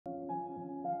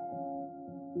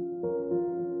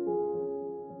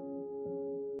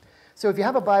So if you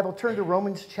have a Bible, turn to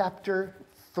Romans chapter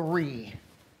 3.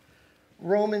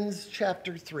 Romans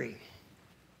chapter 3.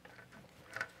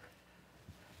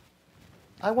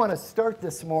 I want to start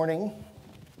this morning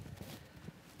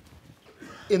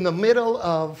in the middle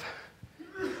of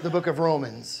the book of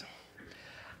Romans.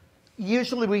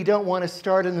 Usually we don't want to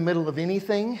start in the middle of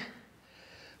anything,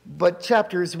 but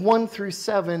chapters 1 through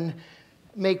 7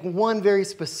 make one very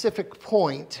specific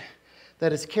point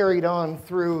that is carried on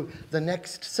through the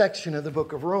next section of the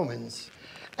book of Romans.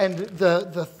 And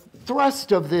the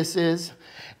thrust of this is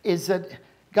that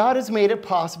God has made it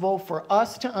possible for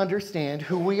us to understand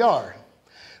who we are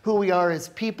as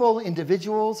people,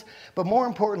 individuals, but more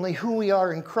importantly, who we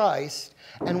are in Christ,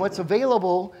 and what's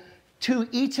available to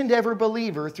each and every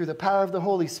believer through the power of the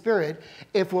Holy Spirit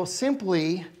if we'll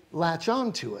simply latch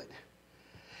on to it.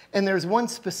 And there's one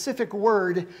specific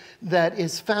word that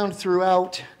is found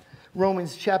throughout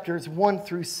Romans chapters 1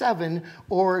 through 7,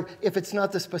 or if it's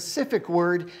not the specific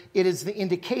word, it is the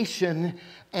indication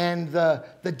and the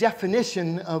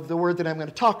definition of the word that I'm going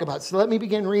to talk about. So let me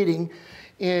begin reading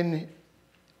in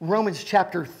Romans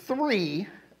chapter 3.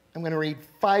 I'm going to read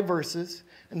 5 verses,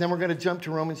 and then we're going to jump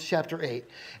to Romans chapter 8.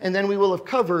 And then we will have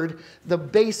covered the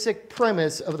basic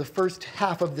premise of the first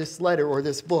half of this letter or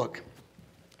this book.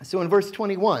 So in verse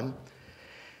 21,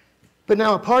 "But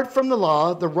now apart from the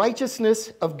law, the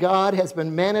righteousness of God has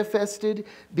been manifested,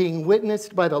 being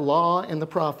witnessed by the law and the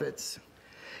prophets.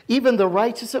 Even the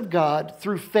righteousness of God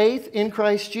through faith in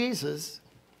Christ Jesus,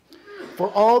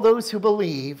 for all those who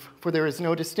believe, for there is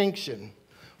no distinction.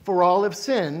 For all have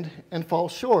sinned and fall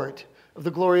short of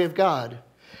the glory of God,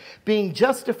 being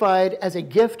justified as a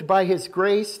gift by his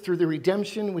grace through the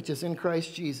redemption which is in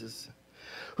Christ Jesus,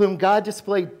 whom God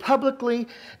displayed publicly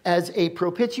as a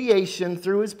propitiation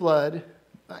through his blood,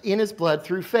 in his blood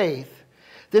through faith.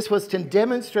 This was to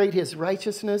demonstrate his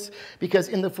righteousness, because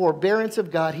in the forbearance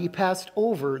of God he passed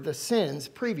over the sins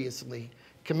previously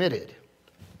committed."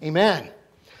 Amen.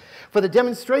 "For the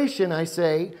demonstration, I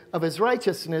say, of his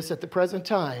righteousness at the present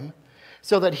time,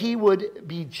 so that he would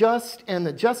be just and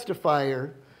the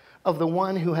justifier of the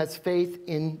one who has faith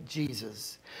in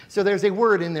Jesus." So there's a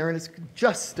word in there, and it's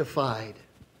justified.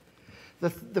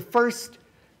 The first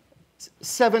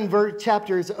 7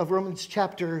 chapters of Romans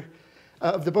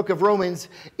of the book of Romans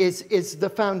is the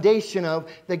foundation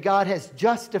of that God has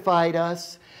justified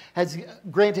us, has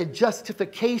granted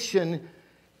justification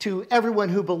to everyone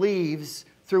who believes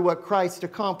through what Christ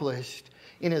accomplished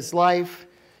in his life,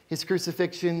 his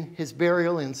crucifixion, his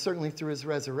burial, and certainly through his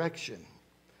resurrection.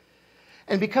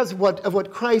 And because of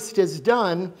what Christ has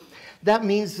done, that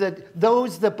means that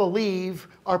those that believe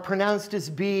are pronounced as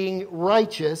being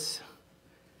righteous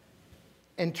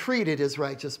and treated as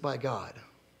righteous by God.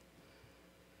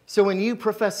 So when you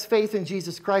profess faith in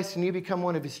Jesus Christ and you become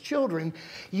one of his children,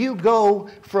 you go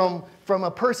from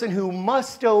a person who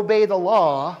must obey the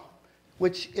law,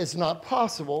 which is not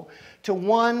possible, to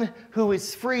one who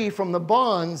is free from the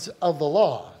bonds of the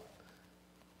law.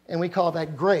 And we call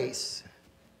that grace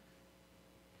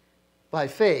by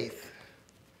faith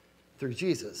through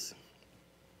Jesus.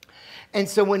 And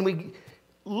so when we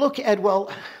look at, well,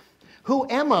 who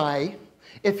am I?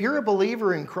 If you're a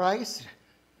believer in Christ,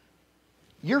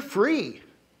 you're free.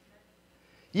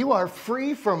 You are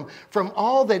free from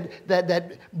all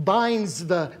that binds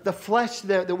the flesh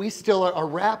that we still are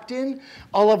wrapped in,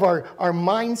 all of our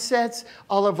mindsets,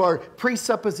 all of our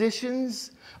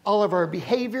presuppositions, all of our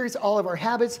behaviors, all of our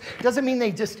habits. Doesn't mean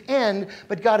they just end,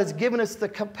 but God has given us the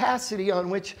capacity on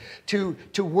which to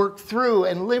work through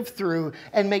and live through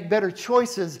and make better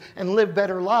choices and live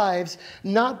better lives,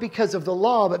 not because of the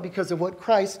law, but because of what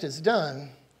Christ has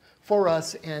done for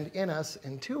us and in us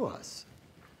and to us.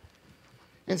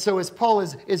 And so as Paul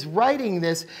is writing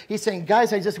this, he's saying,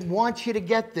 guys, I just want you to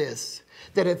get this,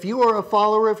 that if you are a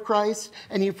follower of Christ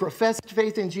and you professed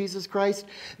faith in Jesus Christ,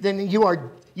 then you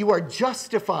are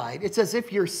justified. It's as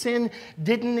if your sin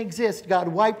didn't exist. God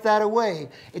wiped that away.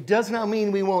 It does not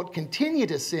mean we won't continue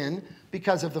to sin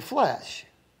because of the flesh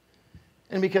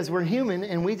and because we're human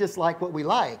and we just like what we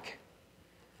like.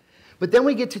 But then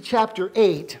we get to chapter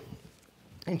 8,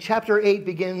 and chapter 8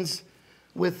 begins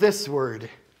with this word,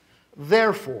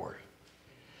 therefore.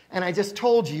 And I just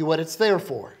told you what it's there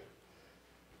for.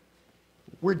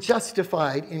 We're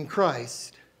justified in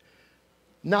Christ,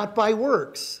 not by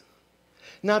works,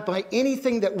 not by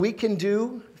anything that we can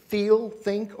do, feel,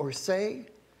 think, or say.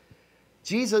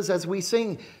 Jesus, as we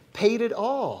sing, paid it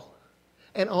all,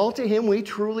 and all to him we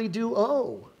truly do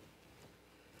owe.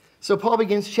 So Paul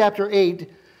begins chapter 8,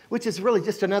 which is really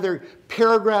just another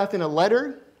paragraph in a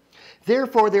letter,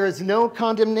 Therefore, there is no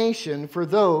condemnation for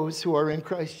those who are in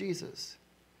Christ Jesus.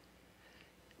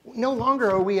 No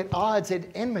longer are we at odds, at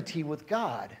enmity with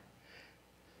God.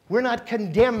 We're not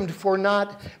condemned for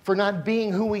not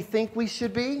being who we think we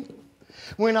should be.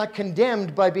 We're not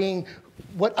condemned by being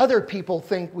what other people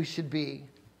think we should be.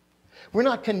 We're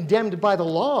not condemned by the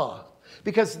law,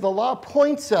 because the law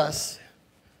points us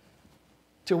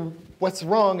to what's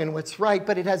wrong and what's right,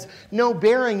 but it has no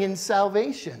bearing in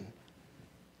salvation.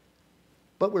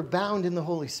 But we're bound in the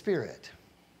Holy Spirit.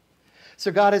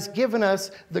 So God has given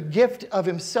us the gift of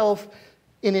himself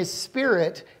in his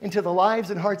Spirit into the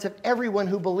lives and hearts of everyone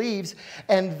who believes,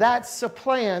 and that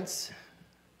supplants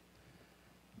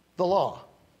the law.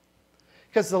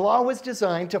 Because the law was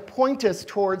designed to point us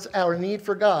towards our need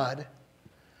for God,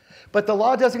 but the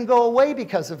law doesn't go away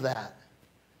because of that.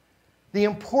 The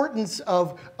importance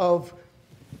of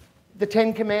the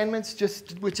Ten Commandments,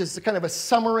 which is kind of a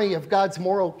summary of God's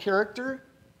moral character,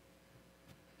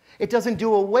 it doesn't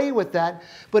do away with that,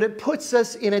 but it puts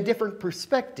us in a different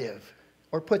perspective,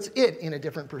 or puts it in a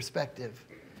different perspective.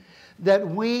 That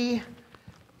we're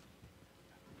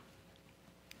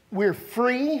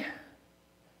free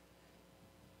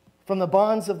from the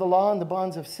bonds of the law and the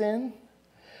bonds of sin,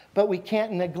 but we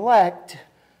can't neglect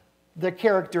the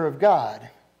character of God.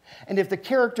 And if the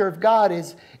character of God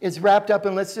is wrapped up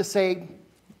in, let's just say,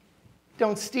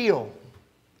 don't steal,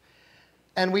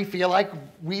 and we feel like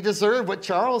we deserve what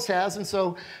Charles has, and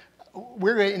so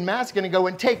we're in mass going to go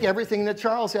and take everything that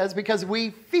Charles has because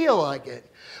we feel like it.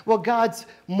 Well, God's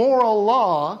moral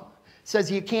law says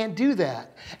you can't do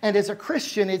that. And as a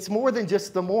Christian, it's more than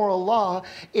just the moral law.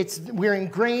 We're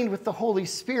ingrained with the Holy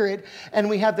Spirit, and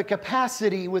we have the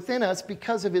capacity within us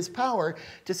because of his power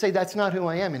to say, that's not who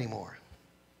I am anymore.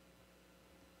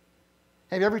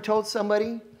 Have you ever told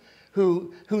somebody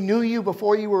who knew you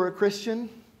before you were a Christian,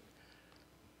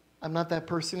 I'm not that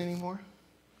person anymore?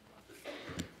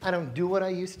 I don't do what I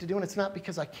used to do, and it's not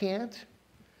because I can't.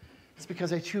 It's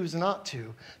because I choose not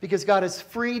to. Because God has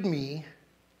freed me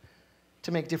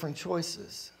to make different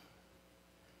choices.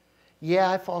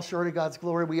 Yeah, I fall short of God's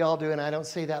glory. We all do, and I don't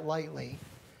say that lightly.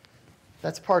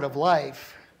 That's part of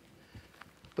life.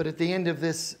 But at the end of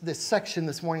this section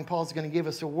this morning, Paul's going to give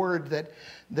us a word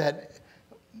that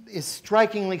is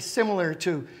strikingly similar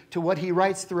to what he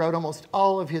writes throughout almost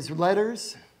all of his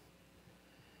letters,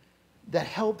 that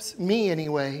helps me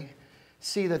anyway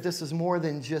see that this is more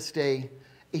than just a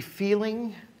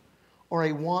feeling or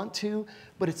a want to,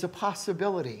 but it's a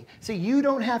possibility. See, you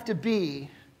don't have to be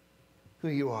who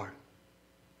you are.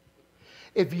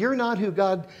 If you're not who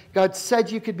God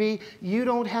said you could be, you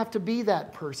don't have to be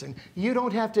that person. You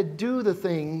don't have to do the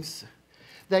things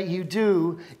that you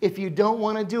do if you don't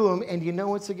want to do them and you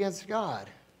know it's against God.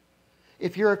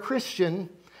 If you're a Christian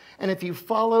and if you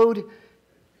followed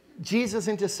Jesus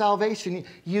into salvation,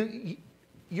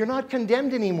 you're not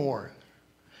condemned anymore.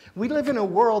 We live in a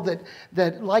world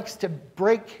that likes to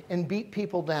break and beat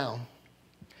people down.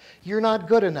 You're not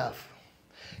good enough.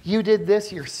 You did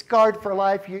this, you're scarred for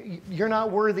life, you're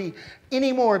not worthy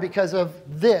anymore because of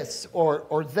this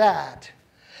or that.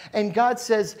 And God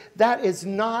says that is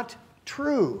not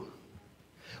true.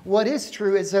 What is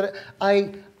true is that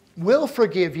I will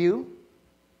forgive you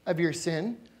of your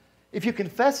sin. If you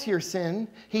confess your sin,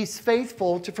 he's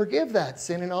faithful to forgive that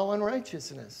sin and all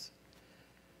unrighteousness.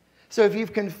 So if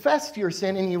you've confessed your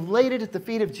sin and you've laid it at the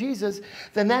feet of Jesus,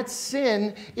 then that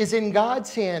sin is in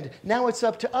God's hand. Now it's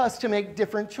up to us to make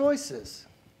different choices.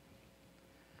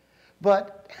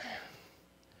 But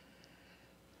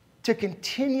to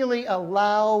continually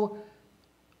allow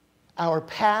our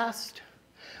past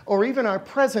or even our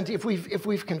present, if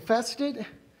we've confessed it,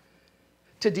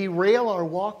 to derail our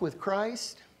walk with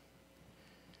Christ,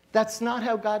 that's not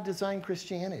how God designed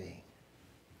Christianity.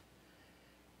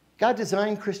 God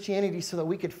designed Christianity so that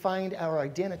we could find our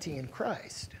identity in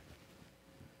Christ.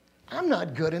 I'm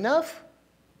not good enough.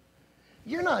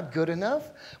 You're not good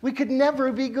enough. We could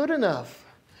never be good enough.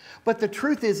 But the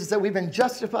truth is that we've been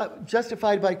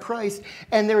justified by Christ,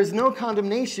 and there is no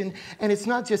condemnation, and it's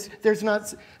not just, there's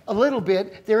not a little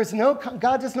bit,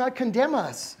 God does not condemn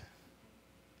us.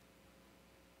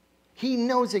 He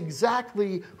knows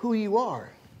exactly who you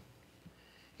are.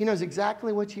 He knows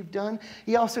exactly what you've done.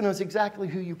 He also knows exactly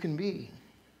who you can be.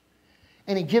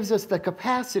 And he gives us the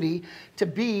capacity to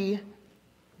be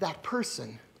that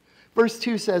person. Verse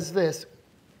 2 says this,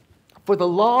 "For the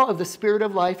law of the Spirit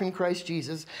of life in Christ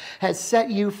Jesus has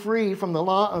set you free from the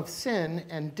law of sin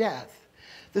and death."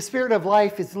 The Spirit of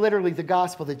life is literally the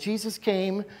gospel, that Jesus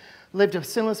came, lived a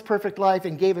sinless, perfect life,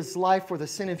 and gave his life for the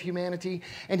sin of humanity.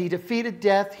 And he defeated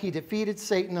death. He defeated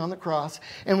Satan on the cross.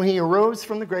 And when he arose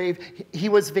from the grave, he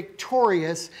was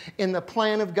victorious in the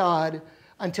plan of God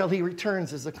until he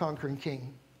returns as the conquering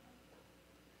king.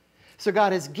 So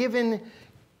God has given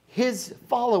his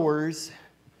followers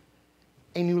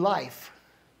a new life.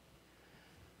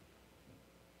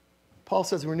 Paul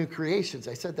says we're new creations.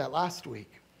 I said that last week.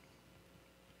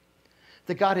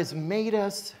 That God has made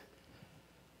us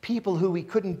people who we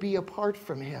couldn't be apart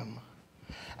from him.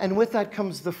 And with that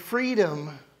comes the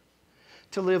freedom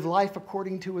to live life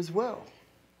according to his will.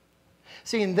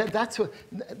 See, and that's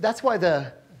why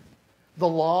the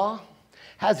law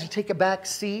has to take a back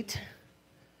seat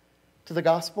to the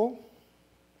gospel.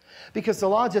 Because the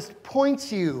law just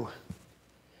points you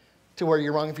to where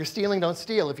you're wrong. If you're stealing, don't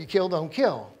steal. If you kill, don't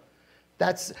kill.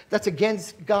 That's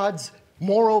against God's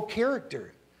moral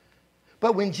character.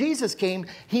 But when Jesus came,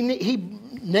 he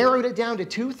narrowed it down to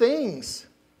two things.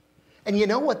 And you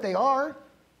know what they are?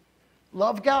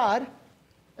 Love God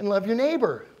and love your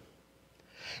neighbor.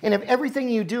 And if everything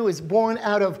you do is born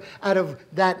out of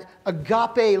that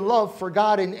agape love for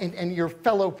God and your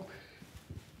fellow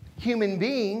human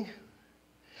being,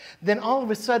 then all of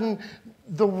a sudden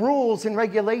the rules and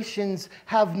regulations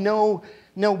have no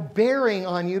bearing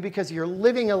on you because you're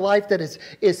living a life that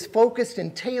is focused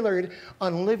and tailored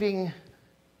on living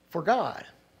for God.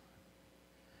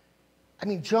 I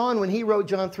mean, John, when he wrote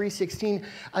John 3:16,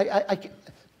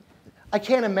 I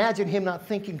can't imagine him not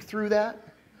thinking through that.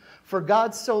 For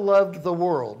God so loved the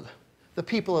world, the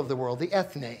people of the world, the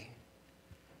ethne.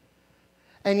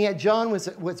 And yet John was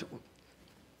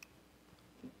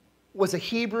a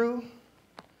Hebrew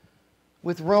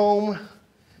with Rome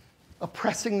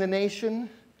oppressing the nation.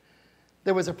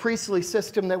 There was a priestly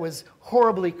system that was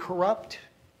horribly corrupt.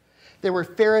 There were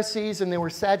Pharisees and there were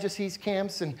Sadducees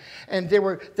camps, and there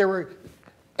were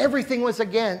everything was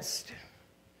against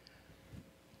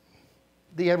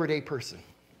the everyday person.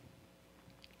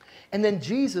 And then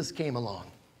Jesus came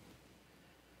along.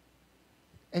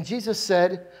 And Jesus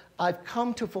said, I've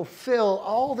come to fulfill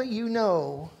all that you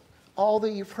know, all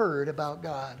that you've heard about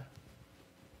God.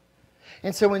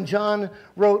 And so when John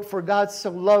wrote, for God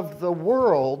so loved the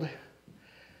world,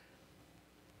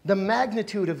 the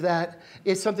magnitude of that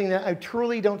is something that I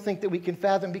truly don't think that we can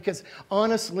fathom, because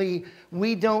honestly,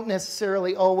 we don't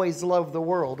necessarily always love the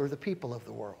world or the people of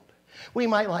the world. We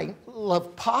might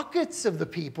love pockets of the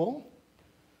people.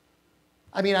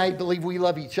 I mean, I believe we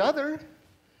love each other,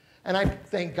 and I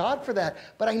thank God for that.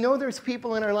 But I know there's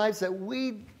people in our lives that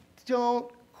we don't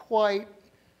quite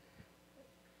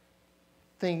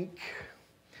think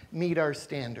meet our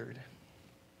standard,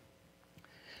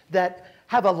 that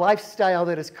have a lifestyle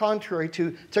that is contrary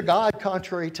to God,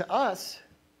 contrary to us,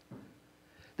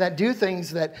 that do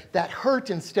things that hurt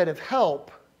instead of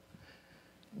help,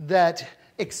 that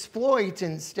exploit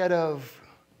instead of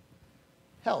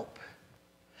help.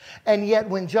 And yet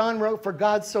when John wrote, for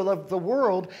God so loved the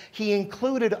world, he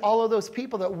included all of those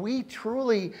people that we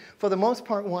truly, for the most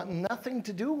part, want nothing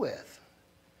to do with.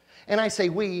 And I say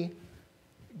we,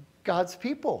 God's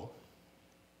people.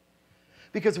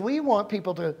 Because we want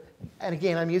people to, and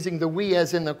again, I'm using the we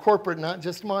as in the corporate, not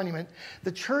just Monument.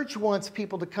 The church wants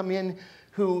people to come in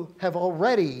who have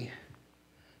already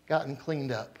gotten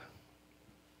cleaned up,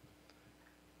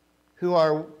 who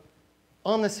are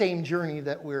on the same journey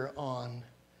that we're on.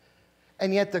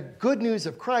 And yet the good news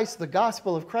of Christ, the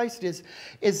gospel of Christ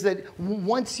is that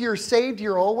once you're saved,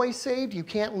 you're always saved. You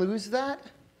can't lose that,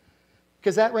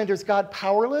 because that renders God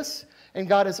powerless. And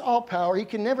God is all power. He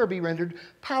can never be rendered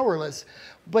powerless.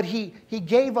 But he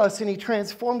gave us and he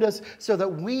transformed us so that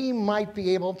we might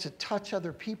be able to touch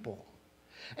other people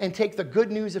and take the good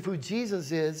news of who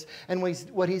Jesus is and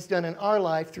what he's done in our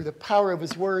life through the power of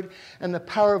his word and the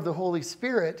power of the Holy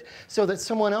Spirit, so that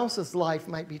someone else's life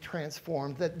might be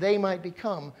transformed, that they might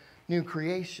become new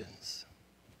creations.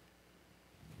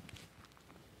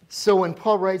 So when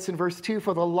Paul writes in verse 2,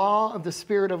 for the law of the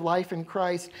Spirit of life in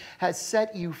Christ has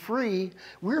set you free,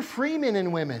 we're free men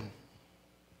and women.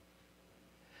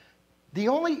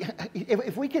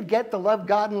 If we could get to love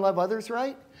God and love others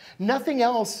right, nothing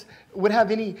else would have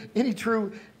any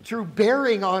true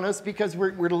bearing on us, because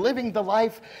we're living the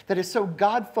life that is so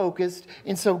God-focused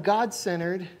and so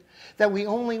God-centered that we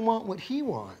only want what he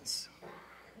wants.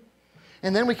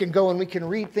 And then we can go and we can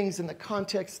read things in the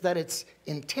context that it's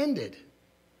intended,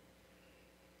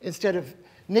 instead of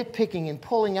nitpicking and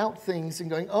pulling out things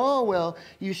and going, oh, well,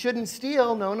 you shouldn't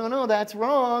steal. No, that's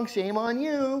wrong. Shame on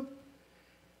you.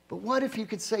 But what if you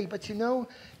could say, but you know,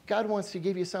 God wants to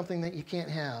give you something that you can't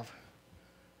have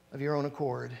of your own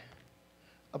accord,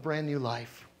 a brand new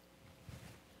life.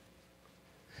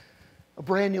 a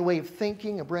brand new way of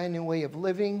thinking, a brand new way of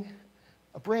living,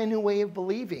 a brand new way of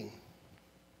believing.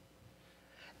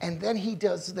 And then he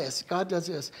does this. God does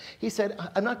this. He said,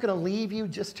 I'm not going to leave you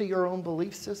just to your own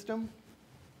belief system.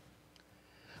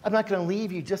 I'm not going to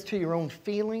leave you just to your own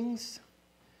feelings.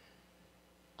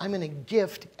 I'm going to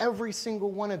gift every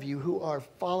single one of you who are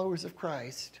followers of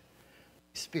Christ,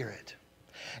 Spirit.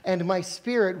 And my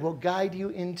Spirit will guide you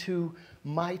into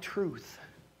my truth.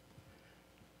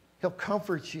 He'll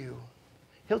comfort you.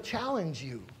 He'll challenge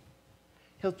you.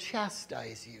 He'll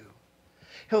chastise you.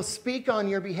 He'll speak on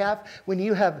your behalf when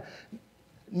you have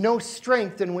no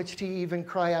strength in which to even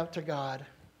cry out to God.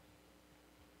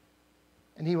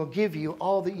 And he will give you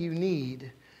all that you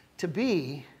need to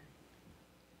be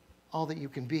all that you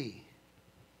can be.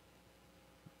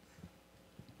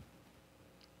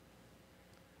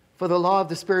 For the law of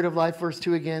the Spirit of life, verse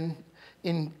 2 again,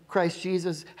 in Christ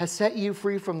Jesus, has set you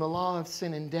free from the law of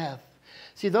sin and death.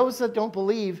 See, those that don't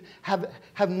believe have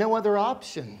no other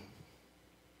option.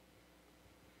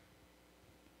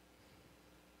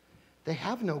 They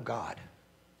have no God.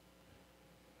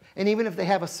 And even if they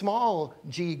have a small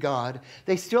g God,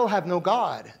 they still have no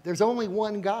God. There's only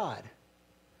one God.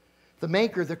 The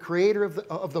maker, the creator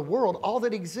of the world, all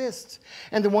that exists.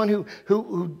 And the one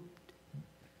who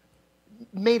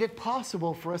made it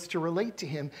possible for us to relate to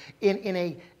him in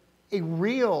a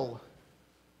real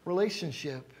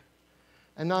relationship.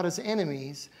 And not as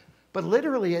enemies, but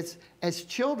literally as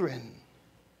children.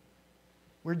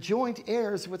 We're joint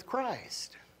heirs with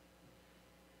Christ.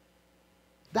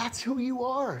 That's who you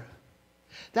are.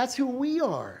 That's who we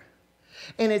are.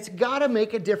 And it's got to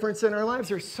make a difference in our lives.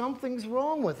 There's something's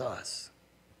wrong with us.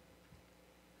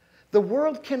 The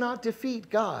world cannot defeat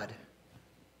God.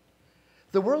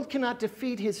 The world cannot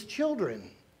defeat his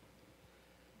children.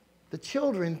 The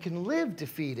children can live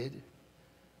defeated,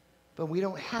 but we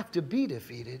don't have to be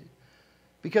defeated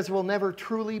because we'll never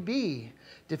truly be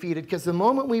defeated. Because the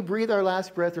moment we breathe our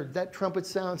last breath or that trumpet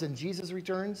sounds and Jesus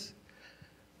returns,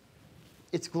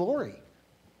 it's glory.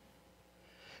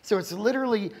 So it's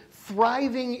literally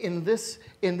thriving in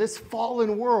this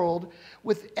fallen world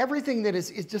with everything that is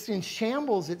just in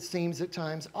shambles, it seems at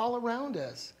times, all around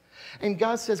us. And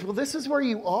God says, well, this is where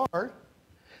you are.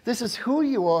 This is who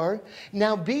you are.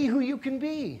 Now be who you can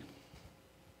be.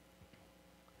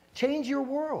 Change your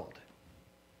world.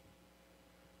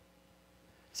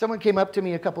 Someone came up to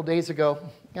me a couple days ago,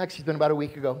 actually it's been about a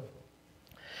week ago,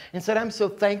 and said, I'm so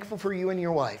thankful for you and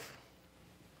your wife.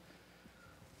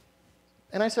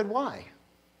 And I said, why?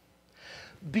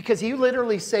 Because you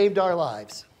literally saved our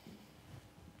lives.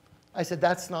 I said,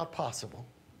 that's not possible.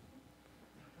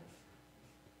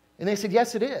 And they said,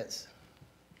 yes, it is.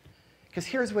 Because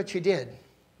here's what you did.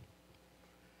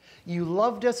 You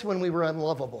loved us when we were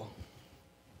unlovable.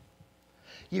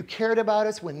 You cared about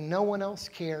us when no one else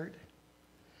cared.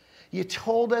 You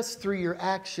told us through your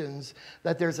actions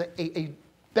that there's a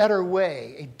better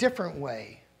way, a different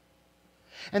way.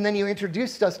 And then you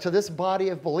introduced us to this body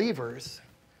of believers.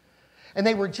 And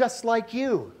they were just like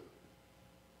you.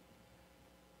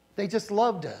 They just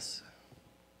loved us.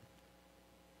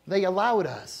 They allowed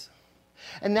us.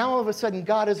 And now all of a sudden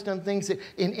God has done things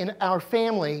in our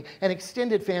family, an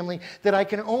extended family, that I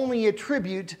can only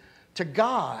attribute to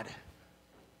God.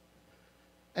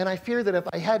 And I fear that if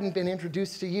I hadn't been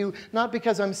introduced to you, not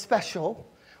because I'm special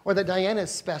or that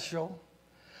Diana's special,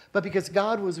 but because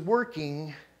God was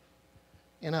working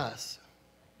in us.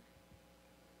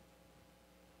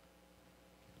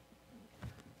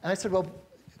 And I said, well,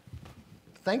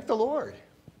 thank the Lord.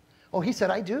 Oh, he said,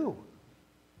 I do.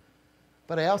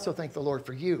 But I also thank the Lord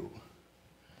for you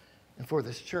and for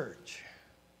this church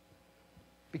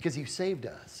because you saved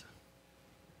us.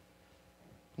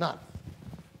 Not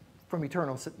from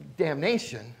eternal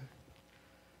damnation,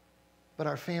 but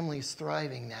our family is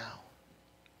thriving now.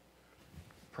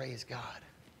 Praise God.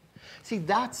 See,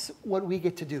 that's what we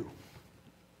get to do.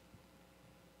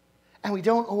 And we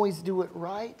don't always do it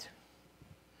right.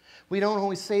 We don't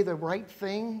always say the right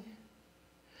thing.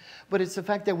 But it's the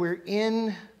fact that we're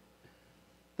in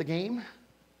the game,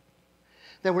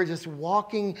 that we're just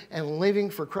walking and living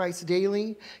for Christ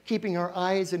daily, keeping our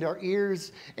eyes and our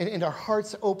ears and our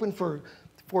hearts open for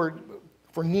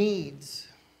needs,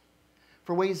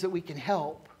 for ways that we can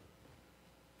help,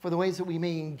 for the ways that we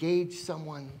may engage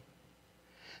someone.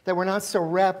 That we're not so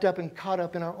wrapped up and caught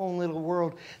up in our own little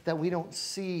world that we don't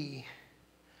see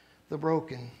the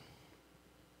broken.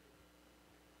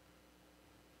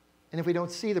 And if we don't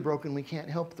see the broken, we can't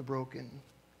help the broken.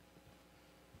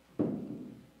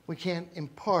 We can't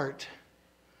impart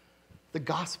the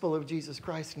gospel of Jesus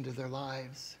Christ into their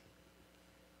lives.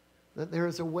 That there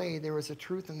is a way, there is a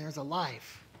truth, and there's a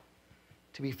life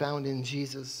to be found in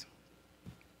Jesus.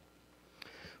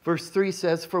 Verse 3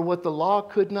 says, "For what the law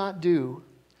could not do,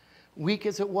 weak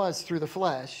as it was through the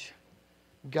flesh,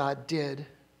 God did."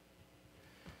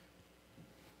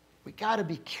 We got to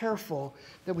be careful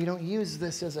that we don't use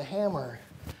this as a hammer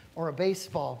or a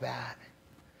baseball bat.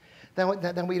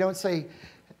 Then we don't say,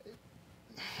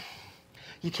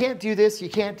 you can't do this, you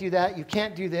can't do that, you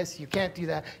can't do this, you can't do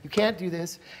that, you can't do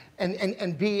this,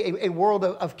 and be a world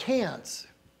of can'ts.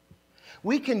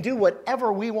 We can do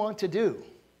whatever we want to do.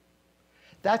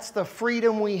 That's the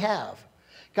freedom we have.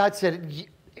 God said,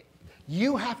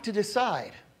 you have to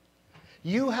decide.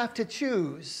 You have to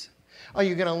choose. Are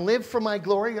you going to live for my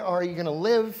glory, or are you going to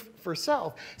live for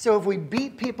self? So if we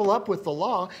beat people up with the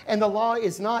law, and the law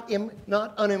is not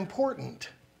unimportant,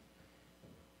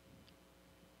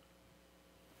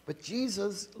 but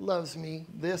Jesus loves me,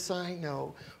 this I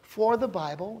know, for the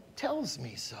Bible tells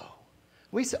me so.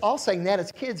 We all sang that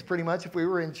as kids pretty much if we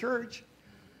were in church.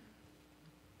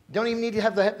 Don't even need to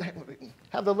have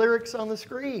the lyrics on the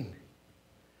screen.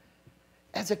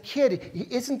 As a kid,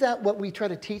 isn't that what we try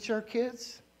to teach our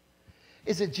kids?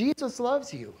 Is that Jesus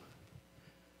loves you.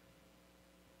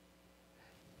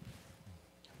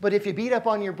 But if you beat up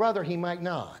on your brother, he might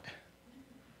not.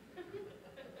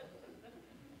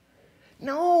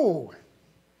 No.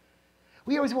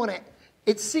 We always want to,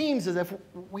 it seems as if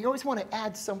we always want to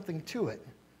add something to it.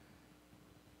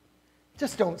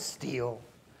 Just don't steal.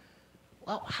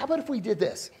 Well, how about if we did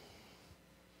this?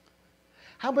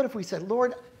 How about if we said,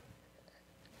 Lord,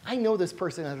 I know this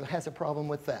person has a problem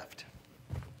with theft.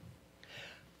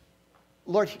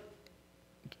 Lord,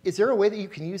 is there a way that you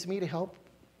can use me to help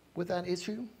with that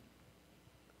issue?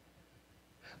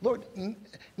 Lord,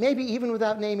 maybe even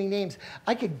without naming names,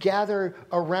 I could gather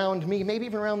around me, maybe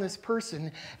even around this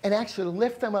person, and actually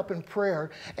lift them up in prayer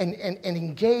and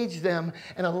engage them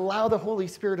and allow the Holy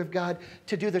Spirit of God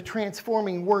to do the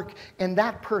transforming work in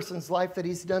that person's life that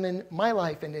he's done in my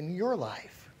life and in your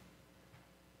life.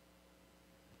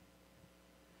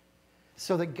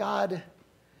 So that God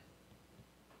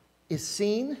is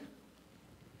seen,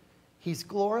 he's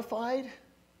glorified,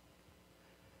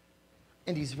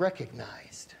 and he's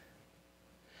recognized.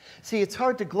 See, it's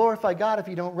hard to glorify God if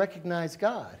you don't recognize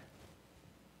God.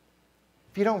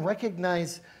 If you don't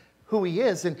recognize who he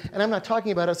is, and I'm not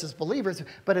talking about us as believers,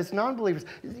 but as non-believers.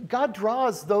 God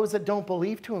draws those that don't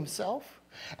believe to himself,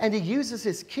 and he uses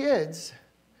his kids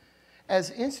as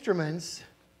instruments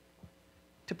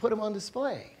to put them on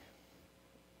display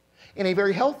in a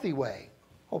very healthy way,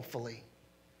 hopefully.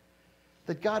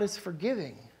 That God is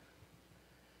forgiving.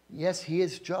 Yes, he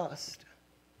is just.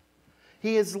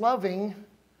 He is loving,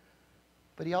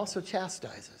 but he also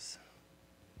chastises.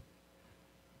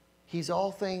 He's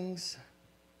all things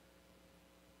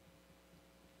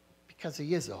because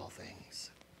he is all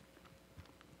things.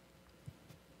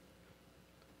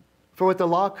 For what the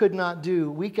law could not do,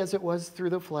 weak as it was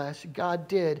through the flesh, God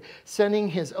did, sending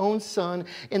his own Son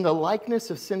in the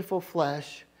likeness of sinful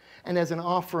flesh, and as an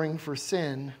offering for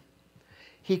sin,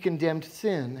 he condemned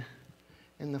sin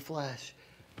in the flesh.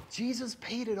 Jesus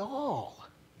paid it all.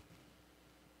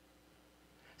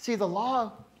 See, the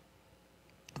law,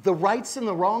 the rights and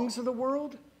the wrongs of the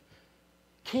world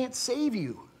can't save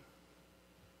you.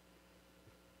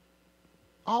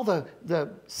 All the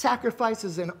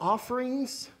sacrifices and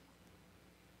offerings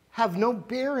have no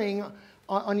bearing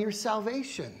on your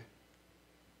salvation.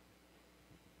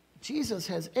 Jesus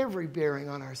has every bearing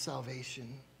on our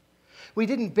salvation. We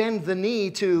didn't bend the knee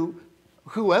to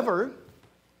whoever.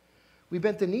 We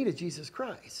bent the knee to Jesus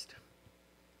Christ,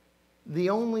 the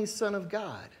only Son of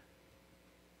God.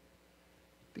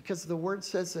 Because the Word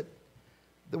says that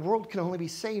the world can only be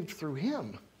saved through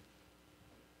him.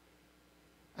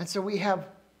 And so we have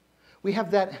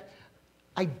that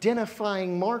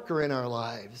identifying marker in our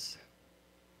lives.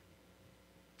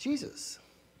 Jesus.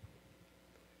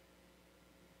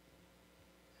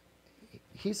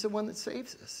 He's the one that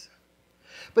saves us.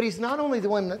 But he's not only the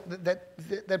one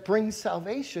that brings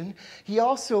salvation, he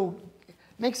also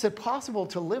makes it possible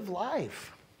to live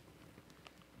life.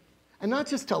 And not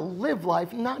just to live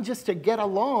life, not just to get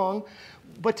along,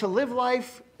 but to live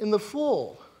life in the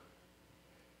full.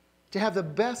 To have the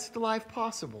best life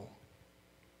possible.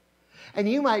 And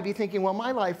you might be thinking, well,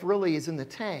 my life really is in the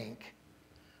tank.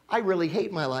 I really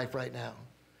hate my life right now.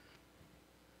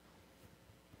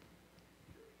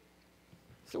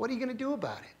 So what are you going to do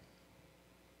about it?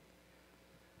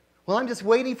 Well, I'm just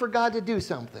waiting for God to do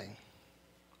something.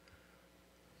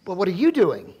 Well, what are you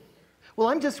doing? Well,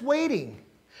 I'm just waiting.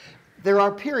 There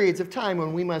are periods of time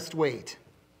when we must wait.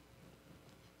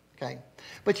 Okay?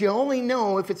 But you only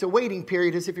know if it's a waiting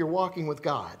period as if you're walking with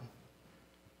God.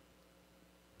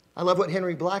 I love what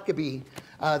Henry Blackaby,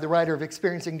 the writer of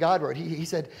Experiencing God, wrote. He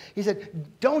said,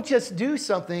 don't just do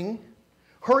something,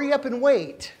 hurry up and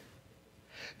wait.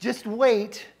 Just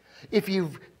wait. If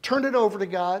you've turned it over to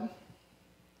God,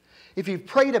 if you've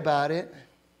prayed about it,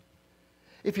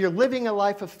 if you're living a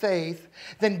life of faith,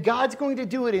 then God's going to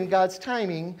do it in God's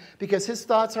timing, because his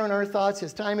thoughts aren't our thoughts,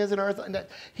 his time isn't our thoughts.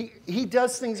 He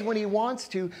does things when he wants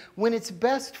to, when it's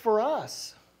best for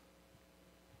us.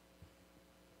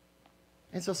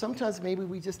 And so sometimes maybe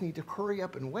we just need to hurry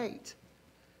up and wait.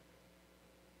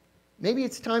 Maybe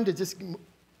it's time to just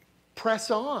press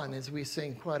on, as we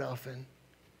sing quite often.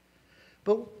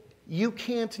 But you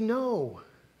can't know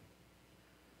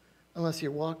unless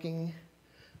you're walking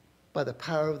by the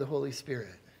power of the Holy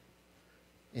Spirit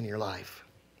in your life.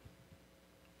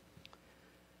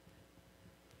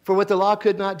 For what the law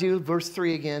could not do, verse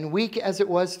 3 again, weak as it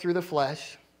was through the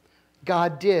flesh,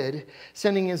 God did,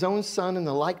 sending his own Son in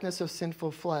the likeness of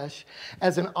sinful flesh.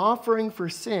 As an offering for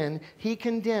sin, he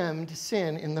condemned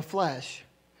sin in the flesh,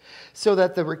 so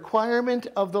that the requirement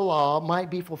of the law might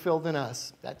be fulfilled in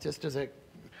us. That just is a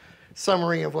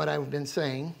summary of what I've been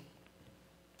saying.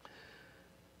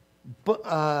 But,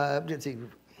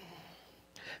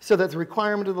 so that the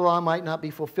requirement of the law might not be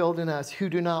fulfilled in us, who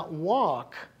do not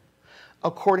walk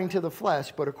according to the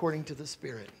flesh, but according to the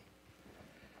Spirit.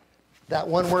 That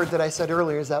one word that I said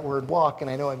earlier is that word walk, and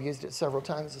I know I've used it several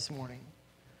times this morning.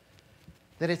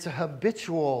 That it's a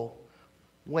habitual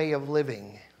way of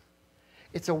living.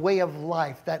 It's a way of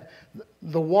life, that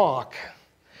the walk.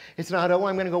 It's not, oh,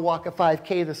 I'm going to go walk a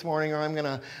 5K this morning, or I'm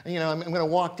going to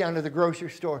walk down to the grocery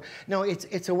store. No,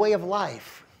 it's a way of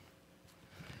life.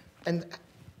 And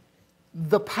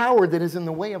the power that is in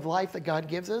the way of life that God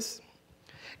gives us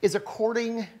is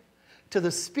according to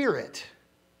the Spirit,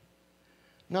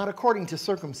 not according to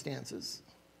circumstances,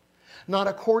 not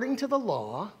according to the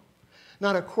law,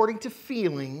 not according to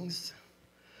feelings,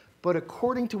 but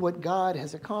according to what God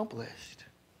has accomplished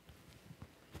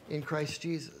in Christ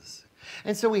Jesus.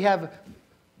 And so we have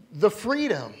the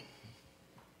freedom.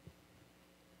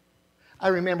 I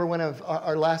remember one of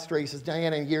our last races,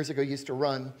 Diana years ago used to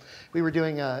run. We were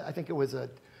doing, I think it was a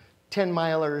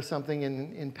 10-miler or something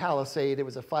in Palisade. It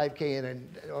was a 5K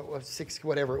and a 6,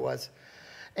 whatever it was.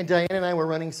 And Diana and I were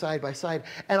running side by side.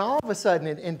 And all of a sudden,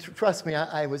 and trust me,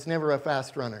 I was never a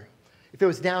fast runner. If it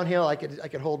was downhill, I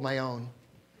could hold my own.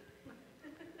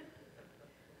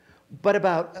 But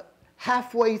about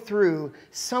halfway through,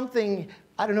 something,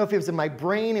 I don't know if it was in my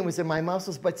brain, it was in my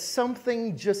muscles, but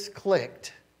something just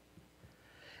clicked.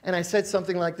 And I said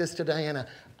something like this to Diana,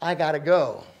 I gotta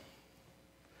go.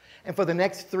 And for the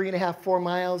next 3.5, 4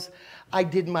 miles, I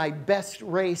did my best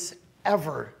race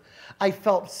ever. I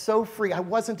felt so free. I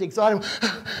wasn't exhausted.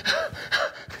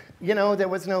 There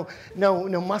was no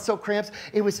muscle cramps.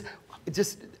 It was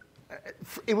just,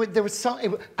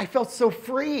 I felt so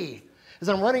free as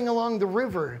I'm running along the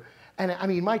river. And I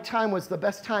mean, my time was the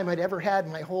best time I'd ever had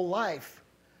in my whole life.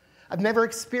 I've never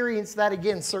experienced that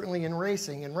again, certainly in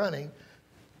racing and running.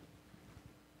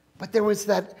 But there was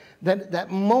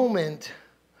that moment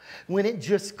when it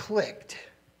just clicked.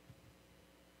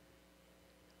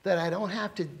 That I don't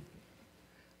have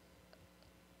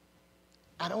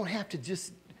to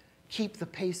just keep the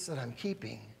pace that I'm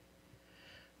keeping.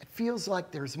 It feels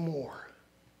like there's more.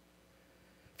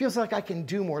 It feels like I can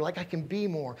do more, like I can be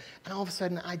more. And all of a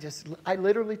sudden, I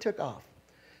literally took off.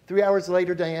 3 hours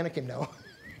later, Diana came, no,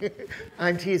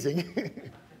 I'm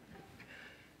teasing.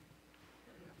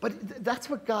 But that's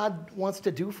what God wants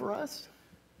to do for us.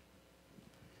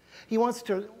 He wants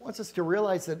us to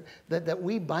realize that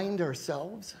we bind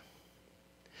ourselves.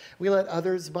 We let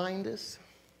others bind us.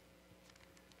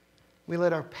 We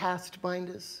let our past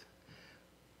bind us.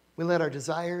 We let our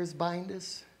desires bind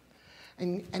us.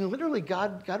 And literally,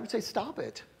 God would say, stop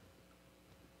it.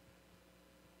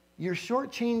 You're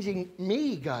shortchanging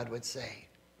me, God would say.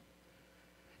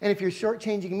 And if you're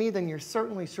shortchanging me, then you're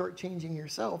certainly shortchanging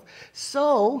yourself.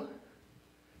 So,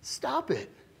 stop it.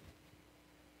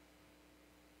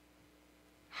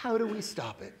 How do we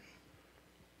stop it?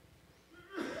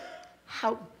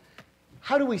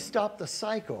 How do we stop the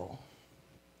cycle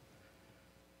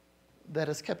that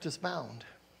has kept us bound?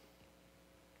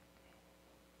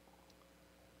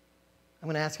 I'm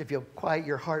going to ask if you'll quiet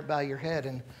your heart, bow your head,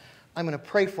 and I'm going to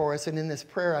pray for us. And in this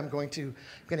prayer, I'm going to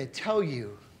tell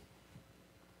you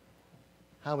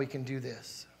how we can do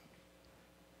this.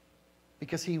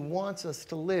 Because he wants us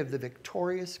to live the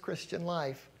victorious Christian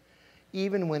life,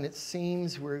 even when it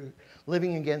seems we're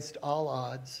living against all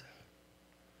odds.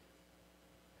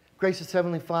 Gracious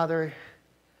Heavenly Father,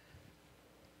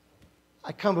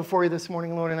 I come before you this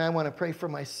morning, Lord, and I want to pray for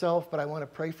myself, but I want to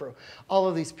pray for all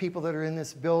of these people that are in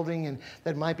this building and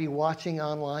that might be watching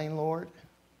online, Lord.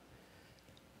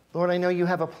 Lord, I know you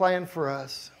have a plan for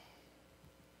us.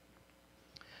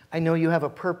 I know you have a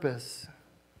purpose.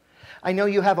 I know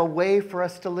you have a way for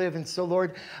us to live. And so,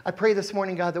 Lord, I pray this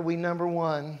morning, God, that we, number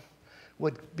one,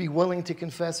 would be willing to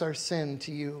confess our sin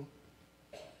to you.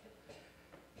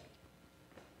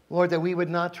 Lord, that we would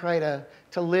not try to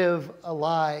live a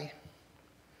lie,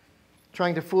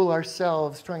 trying to fool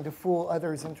ourselves, trying to fool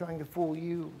others, and trying to fool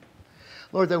you.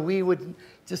 Lord, that we would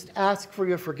just ask for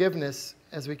your forgiveness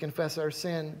as we confess our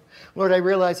sin. Lord, I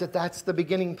realize that that's the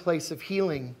beginning place of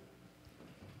healing.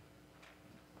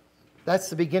 That's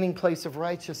the beginning place of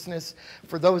righteousness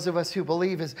for those of us who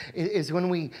believe is when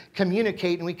we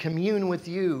communicate and we commune with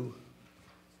you.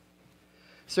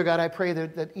 So God, I pray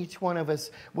that each one of us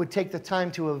would take the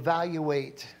time to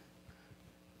evaluate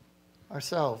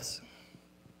ourselves.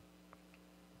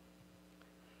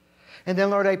 And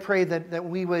then, Lord, I pray that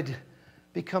we would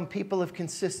become people of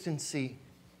consistency.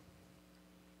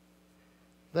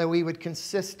 That we would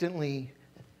consistently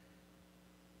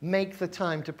make the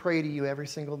time to pray to you every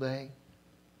single day.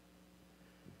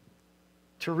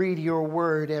 To read your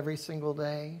word every single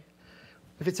day.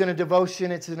 If it's in a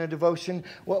devotion, it's in a devotion.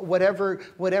 Whatever,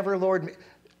 Lord,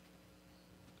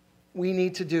 we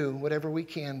need to do, whatever we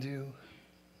can do.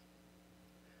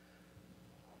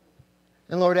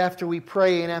 And Lord, after we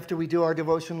pray and after we do our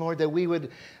devotion, Lord, that we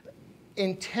would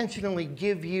intentionally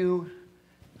give you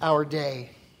our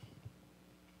day.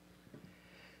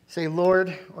 Say,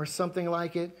 Lord, or something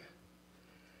like it.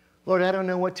 Lord, I don't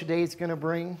know what today is going to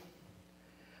bring.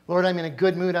 Lord, I'm in a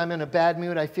good mood, I'm in a bad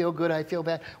mood, I feel good, I feel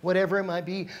bad, whatever it might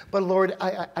be. But Lord,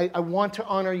 I want to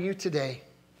honor you today.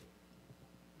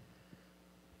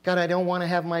 God, I don't want to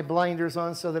have my blinders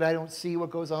on so that I don't see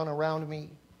what goes on around me.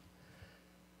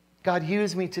 God,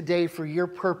 use me today for your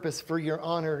purpose, for your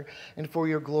honor, and for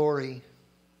your glory.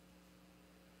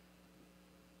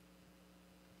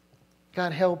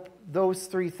 God, help those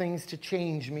three things to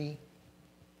change me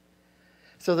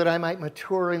so that I might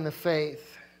mature in the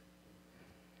faith,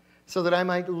 so that I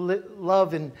might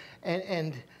love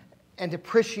and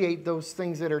appreciate those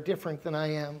things that are different than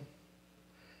I am,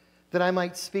 that I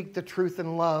might speak the truth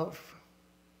in love,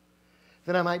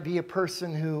 that I might be a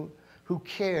person who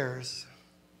cares.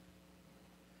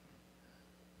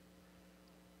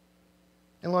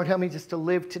 And Lord, help me just to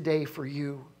live today for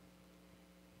you.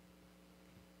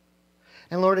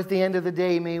 And Lord, at the end of the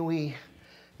day, maybe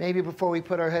before we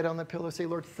put our head on the pillow, say,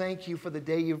 Lord, thank you for the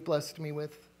day you've blessed me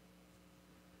with.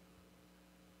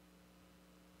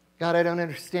 God, I don't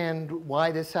understand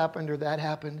why this happened or that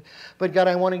happened. But God,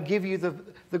 I want to give you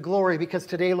the glory because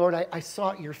today, Lord, I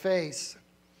sought your face.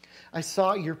 I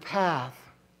sought your path.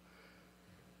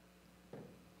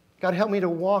 God, help me to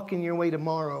walk in your way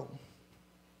tomorrow.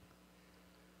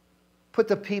 Put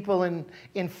the people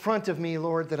in front of me,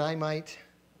 Lord, that I might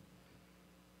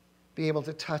be able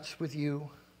to touch with you.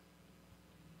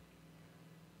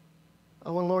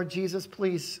 Oh, and Lord Jesus,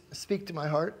 please speak to my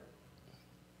heart.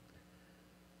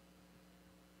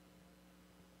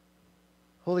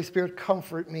 Holy Spirit,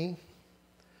 comfort me.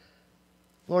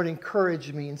 Lord,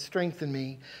 encourage me and strengthen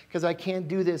me because I can't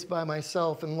do this by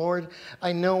myself. And Lord,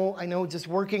 I know just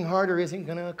working harder isn't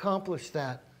going to accomplish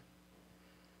that.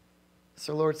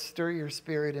 So Lord, stir your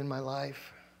spirit in my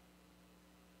life.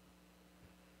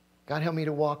 God, help me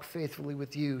to walk faithfully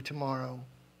with you tomorrow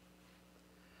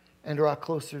and draw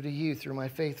closer to you through my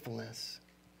faithfulness.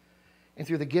 And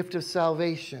through the gift of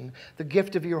salvation, the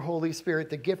gift of your Holy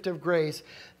Spirit, the gift of grace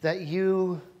that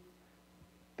you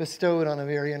bestowed on a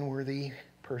very unworthy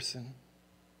person.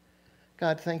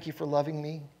 God, thank you for loving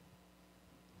me.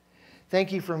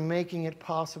 Thank you for making it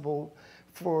possible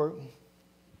for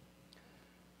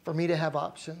me to have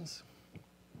options.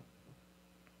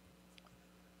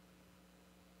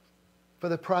 For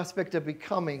the prospect of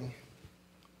becoming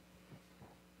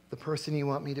the person you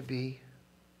want me to be.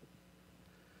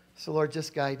 So Lord,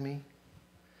 just guide me.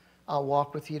 I'll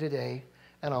walk with you today,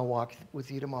 and I'll walk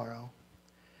with you tomorrow.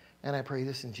 And I pray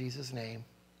this in Jesus' name.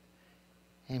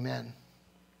 Amen.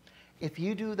 If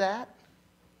you do that,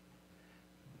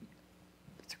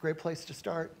 it's a great place to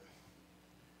start.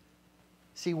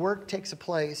 See, work takes a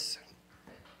place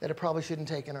that it probably shouldn't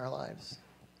take in our lives.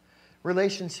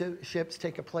 Relationships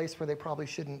take a place where they probably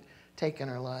shouldn't take in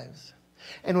our lives.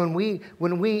 And when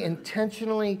we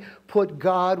intentionally put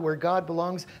God where God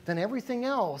belongs, then everything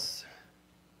else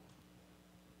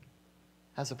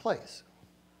has a place.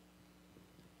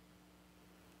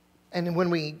 And when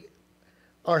we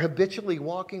are habitually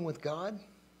walking with God,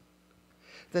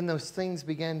 then those things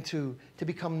began to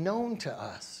become known to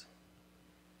us.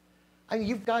 I mean,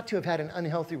 you've got to have had an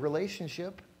unhealthy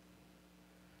relationship,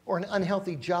 or an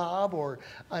unhealthy job, or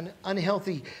an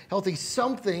unhealthy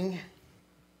something.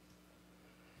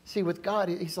 See, with God,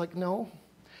 he's like, no,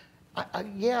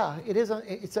 yeah,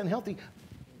 it's unhealthy,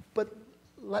 but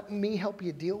let me help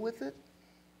you deal with it.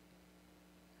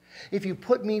 If you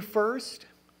put me first,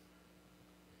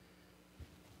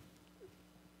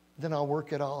 then I'll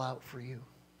work it all out for you.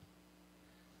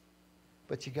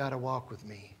 But you got to walk with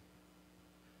me.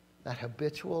 That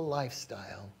habitual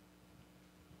lifestyle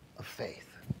of faith.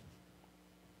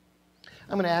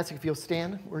 I'm going to ask if you'll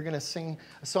stand. We're going to sing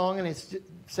a song, and it's the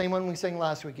same one we sang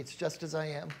last week. It's Just As I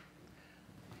Am.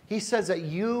 He says that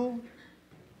you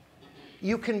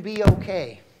can be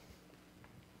okay.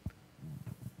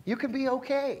 You can be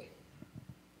okay.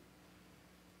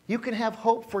 You can have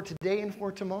hope for today and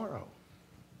for tomorrow.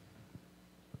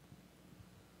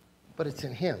 But it's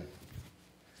in Him.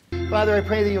 Father, I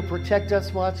pray that you'll protect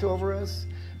us, watch over us.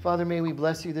 Father, may we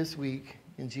bless you this week.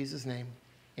 In Jesus' name,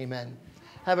 amen.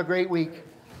 Have a great week.